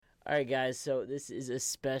All right, guys. So this is a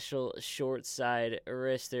special short side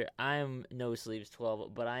wrister. I'm No Sleeves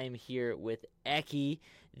 12, but I am here with Eki,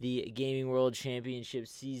 the Gaming World Championship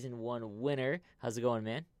Season 1 winner. How's it going,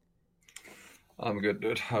 man? I'm good,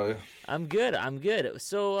 dude. How are you? I'm good. I'm good.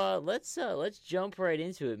 So let's jump right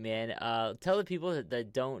into it, man. Tell the people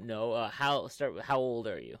that don't know how old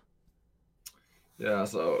are you? Yeah,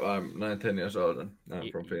 so I'm 19 years old and I'm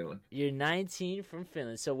You- from Finland. You're 19 from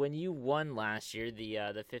Finland. So when you won last year,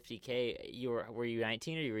 the 50K, were you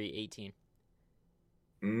 19 or you were 18?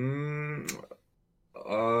 Mm,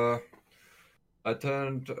 uh, I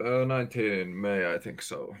turned 19 in May, I think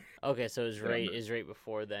so. Okay, so it was Yeah, right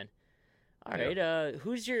before then. All yeah. right.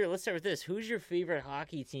 Let's start with this. Who's your favorite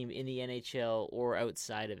hockey team in the NHL or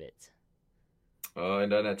outside of it? In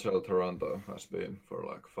the NHL, Toronto has been for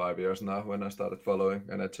like 5 years now. When I started following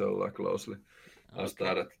NHL like closely, I Okay.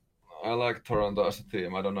 started. I like Toronto as a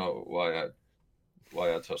team. I don't know why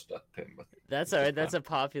I chose that team, but That's it's all right. just That's kind a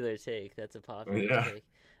popular take. That's a of popular yeah. take.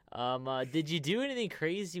 Did you do anything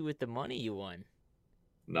crazy with the money you won?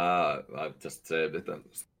 Nah, I've just saved it and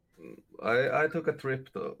I took a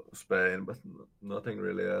trip to Spain, but nothing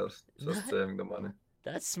really else. Just Not, saving the money.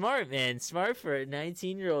 that's smart, man. Smart for a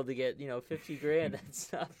 19-year-old to get, 50 grand.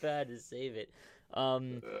 That's not bad to save it.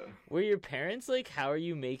 Um, Uh, were your parents like, how are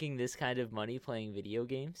you making this kind of money playing video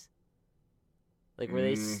games? Like, were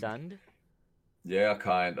they mm, stunned? yeah,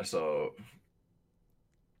 kinda. So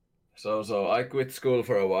I quit school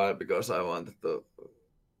for a while because I wanted to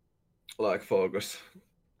like focus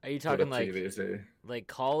Are you to the talking TVC. like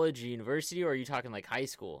college, university, or are you talking like high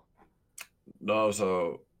school? No,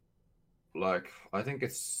 so like I think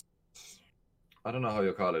it's I don't know how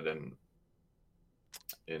you call it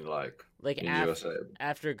in like Like in USA.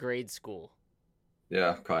 after grade school.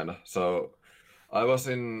 Yeah, kinda. So I was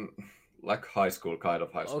in like high school, kind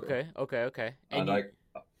of high school, Okay. And and you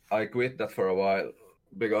I quit that for a while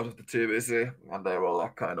because of the TVC, and they were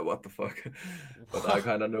like, kind of, what the fuck. But I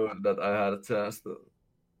kind of knew that I had a chance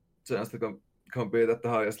to compete at the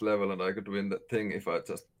highest level, and I could win the thing if I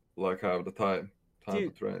just like have the time to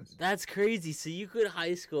dude, train. that's crazy. So you quit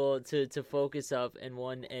high school to focus up and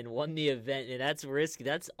won the event, and that's risky.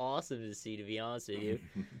 That's awesome to see, to be honest with you.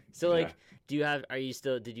 So Yeah. like,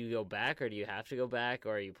 did you go back, or do you have to go back,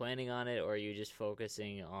 or are you planning on it, or are you just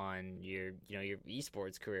focusing on your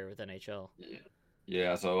esports career with NHL?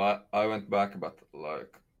 Yeah, so I went back, but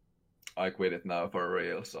like I quit it now for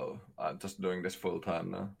real. So I'm just doing this full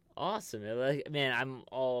time now. Awesome. Like, man, I'm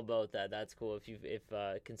all about that. That's cool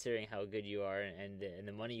if considering how good you are and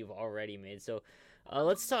the money you've already made. So,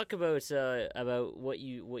 let's talk about what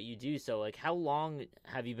you do. So, like, how long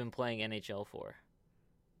have you been playing NHL for?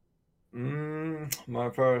 My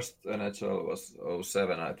first NHL was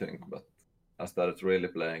 '07, I think, but I started really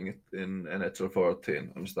playing it in NHL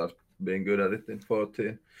 14 and started being good at it in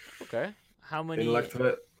 14. Okay. How In like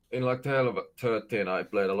many? in like 12, 13, I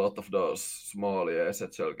played a lot of those small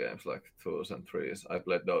SHL games, like twos and threes. I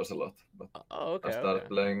played those a lot, but Oh, I okay. started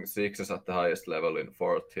playing sixes at the highest level in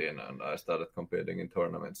 14, and I started competing in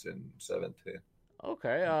tournaments in 17.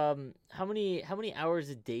 Okay. How many hours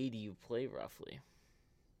a day do you play roughly?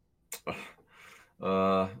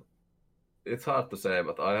 uh, it's hard to say,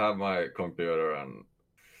 but I have my computer and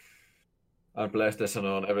PlayStation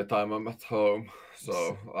on every time I'm at home,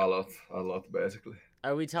 so a lot basically.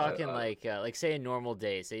 Are we talking I like say a normal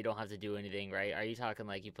day, so you don't have to do anything, right? Are you talking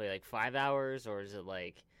like you play like 5 hours, or is it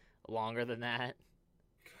like longer than that?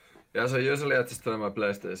 Yeah, so usually I just turn my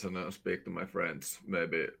PlayStation and speak to my friends.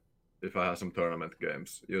 Maybe if I have some tournament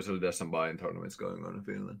games. Usually there's some buying tournaments going on in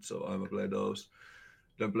Finland, so I'm gonna play those.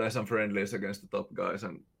 Then play some friendlies against the top guys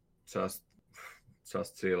and just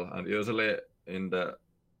just chill. And usually in the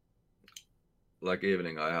like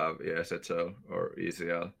evening I have ESHL or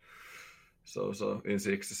ECL. So in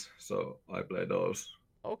sixes, so I play those.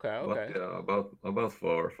 But Okay. yeah, about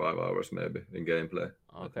 4 or 5 hours maybe in gameplay,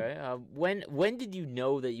 I think. Okay. When did you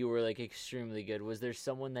know that you were like extremely good? Was there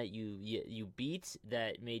someone that you beat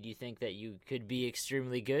that made you think that you could be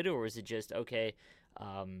extremely good, or was it just okay?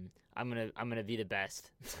 I'm gonna be the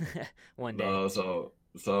best one day. No,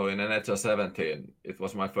 so in NHL 17, it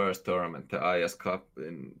was my first tournament, the IS Cup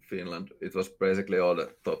in Finland. It was basically all the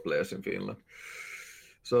top players in Finland.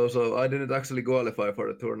 So I didn't actually qualify for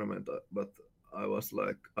the tournament, but I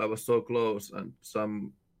was so close, and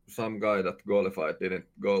some guy that qualified didn't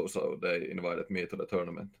go, so they invited me to the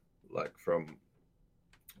tournament, like from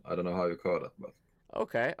I don't know how you call it, but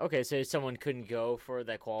Okay. So someone couldn't go for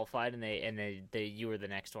that qualified, and they you were the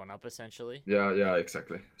next one up essentially. yeah,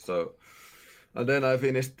 exactly. So and then I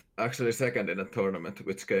finished actually second in a tournament,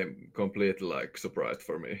 which came completely like surprised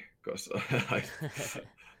for me because I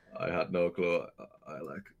I had no clue I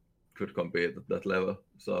like could compete at that level.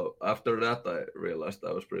 So after that, I realized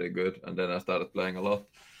I was pretty good, and then I started playing a lot.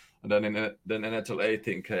 And then NHL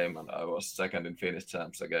 18 came, and I was second in Finnish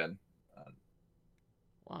champs again. And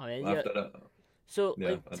Wow, man. Yeah. after that, So, yeah,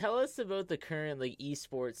 like, tell us about the current like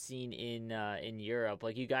esports scene in Europe.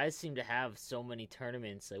 Like, you guys seem to have so many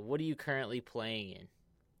tournaments. Like, what are you currently playing in?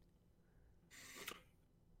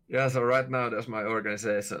 yeah. So right now, there's my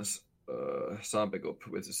organization's Sampi Cup,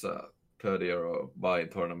 which is a 30 euro buy-in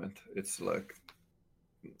tournament. It's like,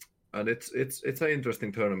 and it's an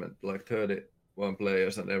interesting tournament, like 31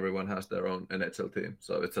 players, and everyone has their own NHL team.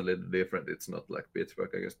 So it's a little different. It's not like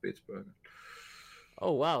Pittsburgh against Pittsburgh.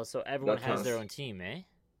 Oh wow, so everyone That has their has own team, eh?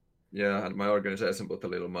 Yeah, and my organization put a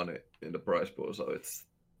little money in the prize pool, so it's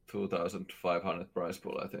 2,500 prize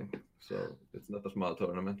pool, I think. So it's not a small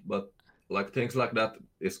tournament, but like things like that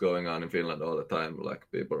is going on in Finland all the time. Like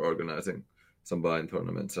people organizing some buying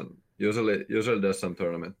tournaments, and usually there's some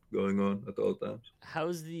tournament going on at all times.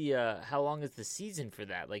 How's the how long is the season for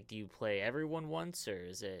that? Like, do you play everyone once, or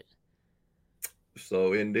is it?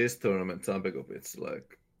 So in this tournament, Champions Cup, it's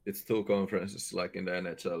like it's two conferences like in the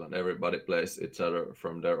NHL, and everybody plays each other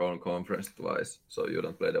from their own conference twice. So you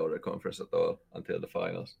don't play the other conference at all until the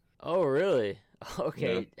finals. Oh, really?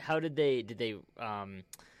 Yeah. Okay. How did they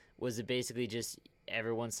was it basically just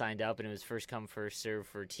everyone signed up and it was first come first serve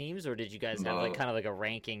for teams, or did you guys have like No, kind of like a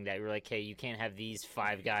ranking that you were like, hey, you can't have these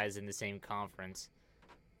five guys in the same conference?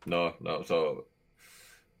 no. So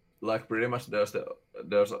like pretty much there's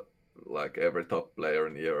like every top player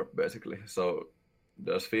in Europe basically. So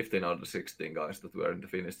there's 15 out of 16 guys that were in the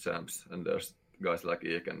Finnish champs, and there's guys like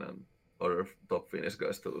Iken and other top Finnish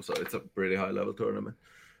guys too. So it's a pretty high level tournament,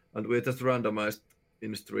 and we just randomized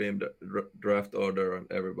in stream the draft order,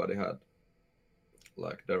 and everybody had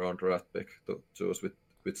like their own draft pick to choose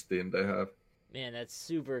which team they have. Man, that's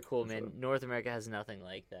super cool, man. So North America has nothing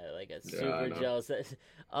like that. Like, I'm yeah, I super know. jealous.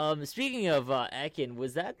 Speaking of Ekin,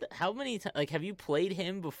 was that how many times? Like, have you played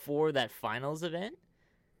him before that finals event?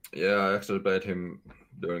 Yeah, I actually played him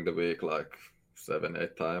during the week like 7,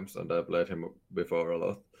 8 times, and I played him before a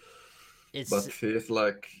lot. It's But he's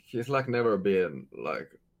like never been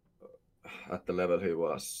like at the level he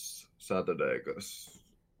was Saturday, because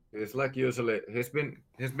he's like usually he's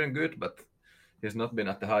been good, but he's not been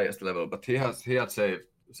at the highest level. But he had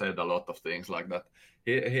saved a lot of things like that.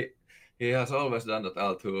 He has always done that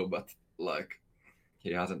L2, but like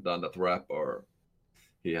he hasn't done that rap, or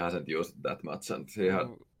he hasn't used it that much, and he had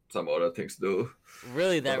some other things to do.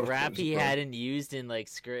 really So I that was rap pretty he surprised. hadn't used in like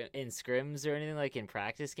scrims or anything like in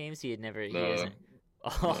practice games. He No, hasn't.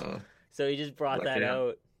 Oh, no, so he just brought like that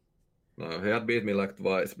out. he had beat me like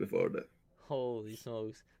twice before the Holy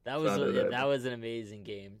smokes, Saturday, that but was an amazing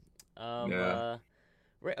game. Um, yeah. uh,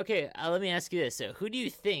 right, okay. Let me ask you this: so, who do you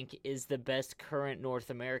think is the best current North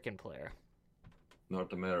American player?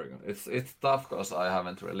 North America. It's tough because I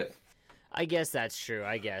haven't really. I guess that's true.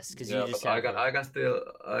 I guess because you Yeah, just but I have can I can still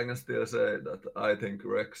I can still say that I think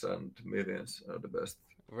Rex and Millions are the best.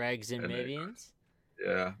 Regs and And Mivians.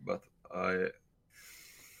 yeah, but I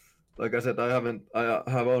like I said, I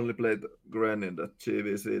have only played Gren in the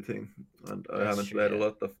GVC thing, and I That's haven't true. played a Yeah,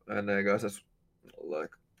 lot of NA guys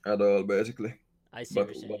like at all basically. I see what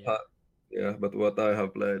But you're saying. what Yeah. what I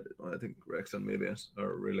have played, I think Rex and Millions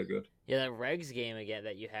are really good. Yeah, that Regs game again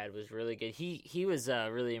that you had was really good. He was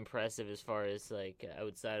really impressive as far as like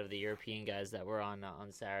outside of the European guys that were on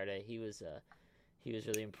Saturday. He was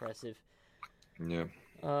really impressive. Yeah.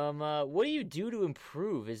 What do you do to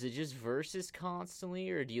improve? Is it just versus constantly,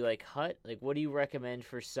 or do you like hut? Like, what do you recommend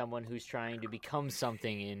for someone who's trying to become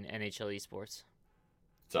something in NHL esports?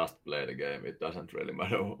 Just play the game. It doesn't really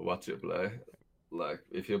matter what you play. Like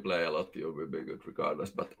if you play a lot, you will be good regardless.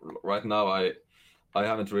 But right now, I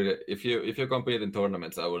haven't really. If you compete in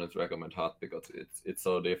tournaments, I wouldn't recommend hot because it's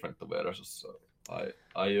so different to versus. So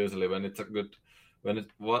I usually when it's a good when it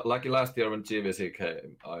like last year when GVC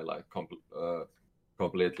came, I like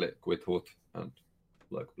completely quit hot and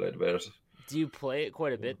like played versus. Do you play it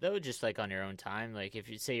quite a bit though, just like on your own time? Like if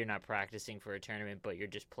you say you're not practicing for a tournament, but you're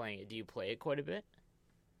just playing it, do you play it quite a bit?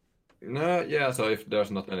 No, yeah. So if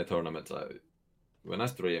there's not any tournaments, when I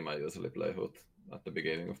stream, I usually play hot at the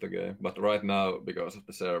beginning of the game. But right now, because of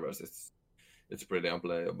the servers, it's pretty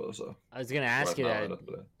unplayable. So I was gonna ask right you now, I that. don't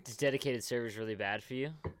play. Is dedicated servers really bad for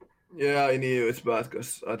you? Yeah, I knew it's bad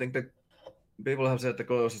because I think the people have said the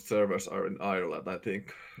closest servers are in Ireland. I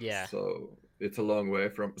think Yeah, so. It's a long way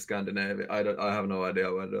from Scandinavia. I have no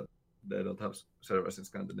idea whether they don't have servers in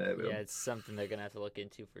Scandinavia. yeah, it's something they're gonna have to look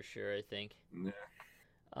into for sure. I think. Yeah.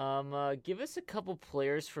 Give us a couple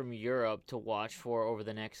players from Europe to watch for over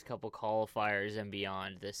the next couple qualifiers and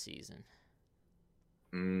beyond this season.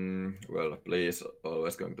 Well, Lee is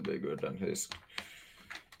always going to be good, and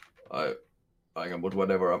I I can put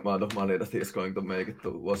whatever amount of money that he's going to make it to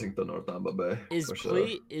Washington or Tampa Bay. Is for play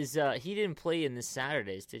sure. is he didn't play in this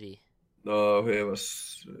Saturdays, did he? No, he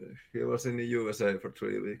was in the USA for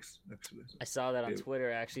 3 weeks actually. I saw that on He-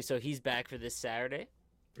 Twitter actually. So he's back for this Saturday.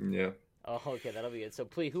 yeah. Oh, okay, that'll be good. So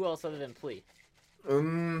Plea, who else other than Plea?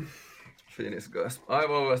 Um, Finnish guys.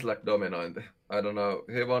 I've always liked Dominointi. I don't know.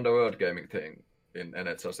 He won the World Gaming thing in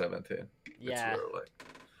NHL 17. Yeah,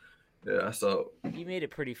 Yeah. So he made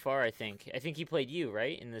it pretty far. I think. I think he played you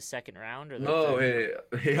right in the second round or the no,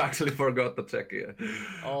 third? he actually forgot to check it.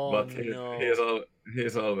 Oh But no.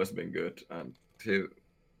 he's always been good, and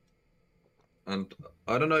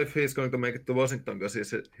I don't know if he's going to make it to Washington because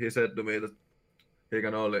he said to me that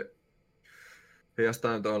he has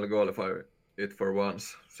time to only qualify it for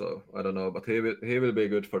once. So I don't know, but he will be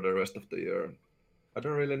good for the rest of the year. I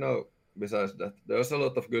don't really know. Besides that, there's a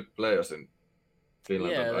lot of good players in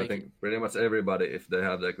Finland. Yeah, And I like- think pretty much everybody, if they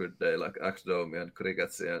have their good day, like Axdomi and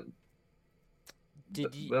Cricketsy, and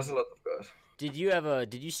there's a lot of guys. Did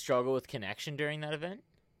you struggle with connection during that event?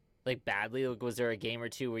 Like badly? Like, was there a game or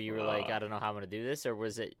two where you were like, I don't know how I'm gonna do this, or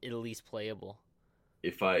was it at least playable?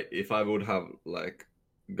 If I would have like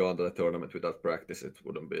gone to the tournament without practice, it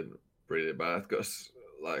wouldn't been pretty bad because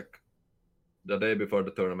like the day before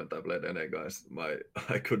the tournament I played NA guys,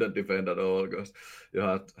 I couldn't defend at all because you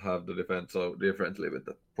have to defend so differently with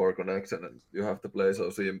the poor connection and you have to play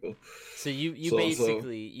so simple. So you So-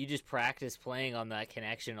 basically you just practice playing on that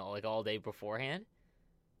connection all day beforehand.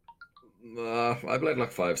 I played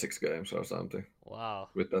like 5-6 games or something Wow.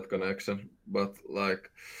 with that connection, but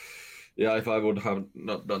like yeah, if I would have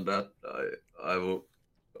not done that,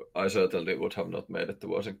 I certainly would have not made it to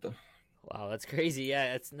Washington. Wow, that's crazy.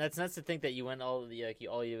 Yeah, that's nuts to think that you went all you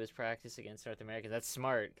did was practice against North America. That's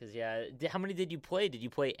smart because yeah. How many did you play? Did you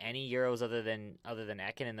play any Euros other than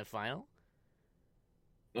Ekin in the final?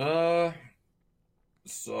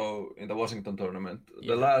 So in the Washington tournament,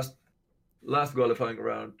 Yeah. the last qualifying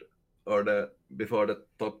round or the before the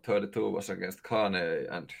top 32 was against Kane,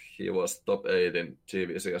 and he was top 8 in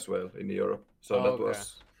GVC as well in Europe. So Oh, that okay.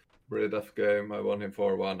 was a pretty tough game. I won him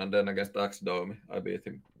 4-1, and then against Axdomi, I beat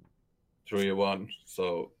him 3-1.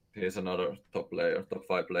 So he's another top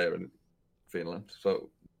 5 player in Finland. So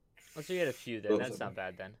Oh, so you had a few then. Those That's are- not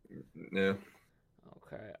bad then. yeah.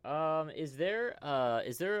 Okay. Is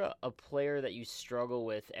there a player that you struggle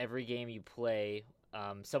with every game you play?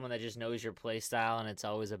 Someone that just knows your play style and it's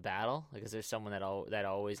always a battle? Like, is there someone that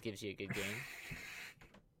always gives you a good game?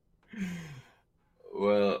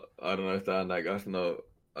 Well, I don't know if the guys know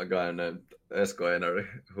a guy named Esko Enari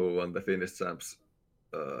who won the Finnish champs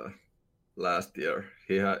last year.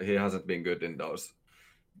 He hasn't been good in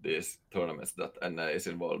these tournaments that NA is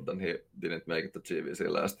involved, and he didn't make it to GVC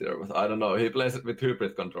last year. But I don't know. He plays with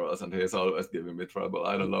hybrid controls, and he's always giving me trouble.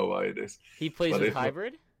 I don't know why it is. He plays But with if-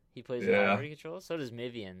 hybrid. He plays with Yeah. hybrid controls. So does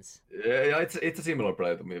Mivians. Yeah, it's a similar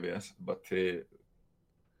play to Mivians, but he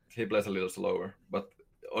plays a little slower. But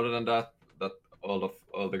other than that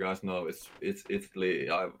all the guys know it's Plea.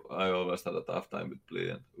 I always had a tough time with Plea,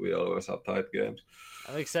 and we always have tight games.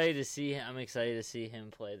 I'm excited to see him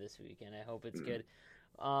play this weekend. I hope it's good.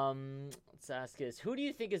 Let's ask this: who do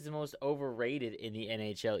you think is the most overrated in the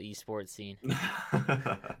NHL esports scene,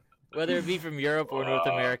 whether it be from Europe or North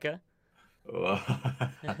Wow. America?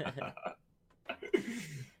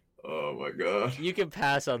 Oh my god. You can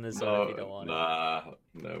pass on this one if you don't want to. Nah,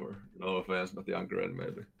 never. No offense, but Young Gren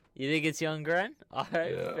maybe. You think it's Young Gren? All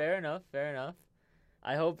right, Yeah. fair enough.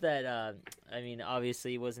 I hope that. I mean,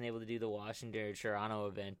 obviously, he wasn't able to do the Washington or Toronto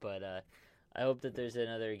event, but I hope that there's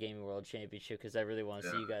another Gaming World Championship because I really want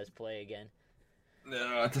to see you guys play again.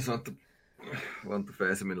 Yeah, I just want to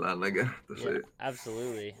face him in LAN again to Yeah, see.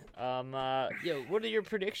 absolutely. What are your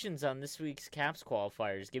predictions on this week's Caps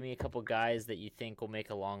qualifiers? Give me a couple guys that you think will make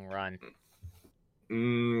a long run.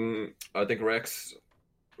 I think Rex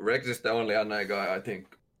is the only NA guy I think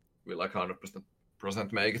will like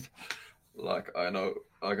 100% make it. Like I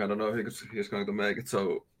kind of know he's going to make it,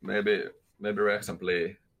 so maybe Rex and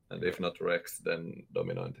Plea, and if not Rex, then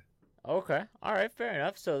Dominant. Okay, all right, fair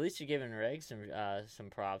enough. So at least you're giving Reg some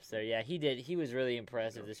props there. Yeah, he did. He was really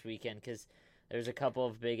impressive this weekend because there's a couple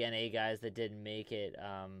of big NA guys that didn't make it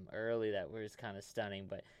early that was kind of stunning.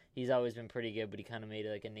 But he's always been pretty good. But he kind of made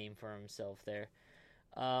like a name for himself there.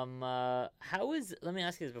 Let me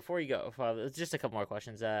ask you this before you go. Just a couple more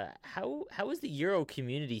questions. How is the Euro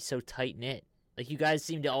community so tight knit? Like you guys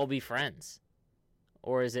seem to all be friends,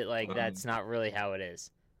 or is it like that's not really how it is?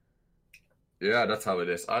 Yeah, that's how it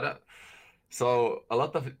is. I don't. So a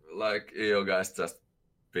lot of like EU guys just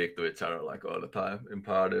speak to each other like all the time in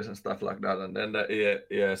parties and stuff like that, and then the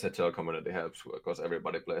ESHL community helps because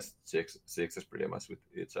everybody plays sixes pretty much with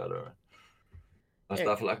each other and Yeah,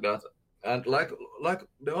 stuff like that. And like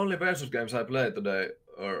the only versus games I play today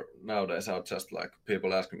or nowadays are just like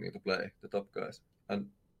people asking me to play the top guys, and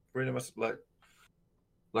pretty much like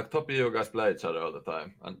top EU guys play each other all the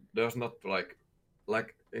time, and there's not like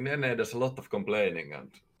in NA there's a lot of complaining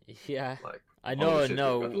and yeah. like I holy know, shit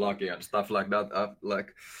you got no. lucky and stuff like that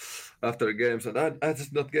like after the games, and I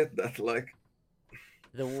just not get that. Like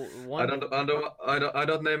The I one, don't I don't I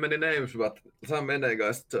don't name any names, but some NA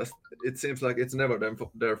guys just it seems like it's never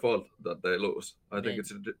their fault that they lose. I think man,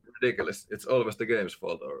 it's ridiculous. It's always the game's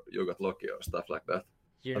fault or you got lucky or stuff like that.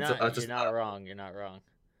 I you're just not wrong. You're not wrong.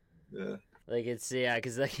 yeah. Like it's yeah,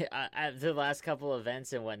 because like after the last couple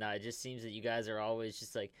events and whatnot, it just seems that you guys are always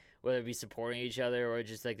just like whether it be supporting each other or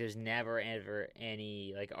just like there's never ever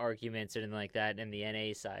any like arguments or anything like that in the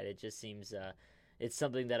NA side. It just seems it's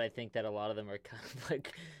something that I think that a lot of them are kind of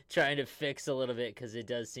like trying to fix a little bit because it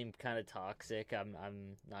does seem kind of toxic. I'm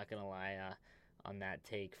not gonna lie on that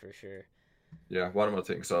take for sure. Yeah, one more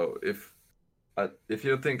thing. So if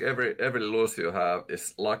you think every loss you have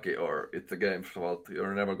is lucky or it's the game's fault,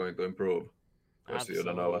 you're never going to improve because you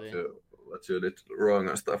don't know Absolutely. what you did wrong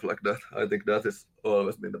and stuff like that. I think that has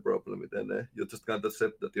always been the problem with NA. You just can't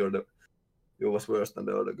accept that you was worse than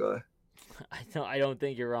the other guy. I don't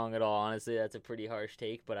think you're wrong at all. Honestly, that's a pretty harsh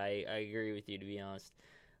take, but I agree with you to be honest.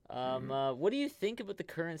 Mm. What do you think about the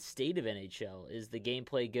current state of NHL? Is the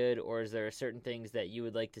gameplay good, or is there certain things that you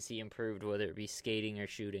would like to see improved, whether it be skating or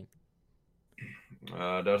shooting?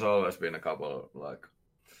 There's always been a couple like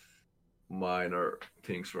minor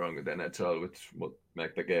things wrong with NHL, which would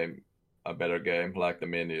make the game a better game, like the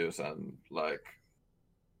menus and like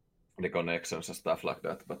the connections and stuff like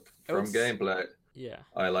that. But I would, from gameplay, yeah.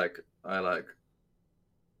 I like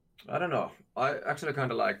I don't know. I actually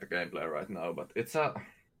kind of like the gameplay right now, but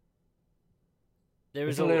There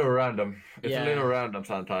was it's a a, little random. It's a little yeah. random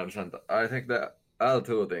sometimes, and I think the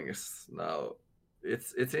L2 thing is now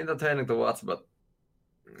it's entertaining to watch, but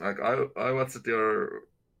like I watched your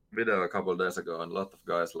video a couple of days ago, and a lot of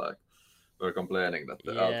guys like were complaining that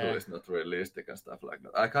the L2 Yeah. is not realistic and stuff like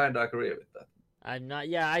that. I kind of agree with that. I'm not.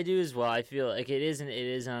 Yeah, I do as well. I feel like it isn't. It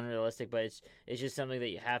is unrealistic, but it's just something that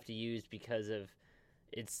you have to use because of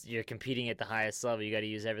it's you're competing at the highest level. You got to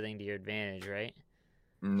use everything to your advantage, right?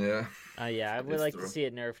 Yeah, Yeah, I would it's like to true. see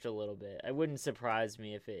it nerfed a little bit. It wouldn't surprise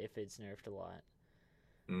me if it's nerfed a lot.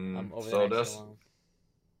 Over the So next so there's long.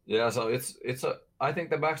 yeah, so it's a I think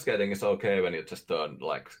the backskating is okay when you just turn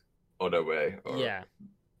like other way or Yeah,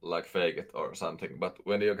 like fake it or something. But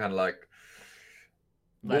when you can like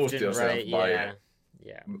left boost and yourself right. by Yeah,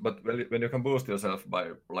 yeah. but when you can boost yourself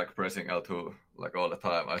by like pressing L2 like all the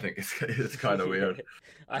time, I think it's kind of weird.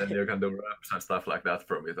 And then I you can do reps and stuff like that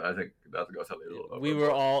from it. I think that goes a little we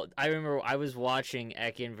were overboard. all. I remember I was watching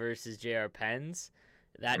Ekin versus J.R. Pens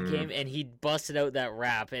that Mm. game, and he busted out that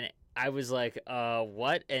rap, and I was like,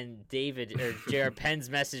 what? And David or J.R. Pens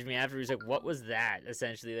messaged me after. He was like, what was that?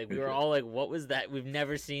 Essentially, like we were all like, what was that? We've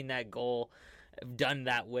never seen that goal done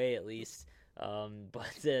that way, at least. But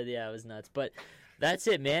yeah, it was nuts. But that's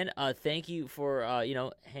it, man. Thank you for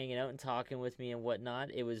hanging out and talking with me and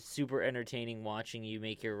whatnot. It was super entertaining watching you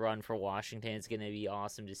make your run for Washington. It's gonna be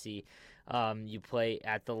awesome to see you play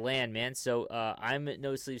at the LAN, man. So I'm at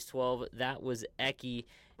No Sleeves 12. That was Eki,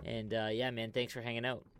 and yeah, man. Thanks for hanging out.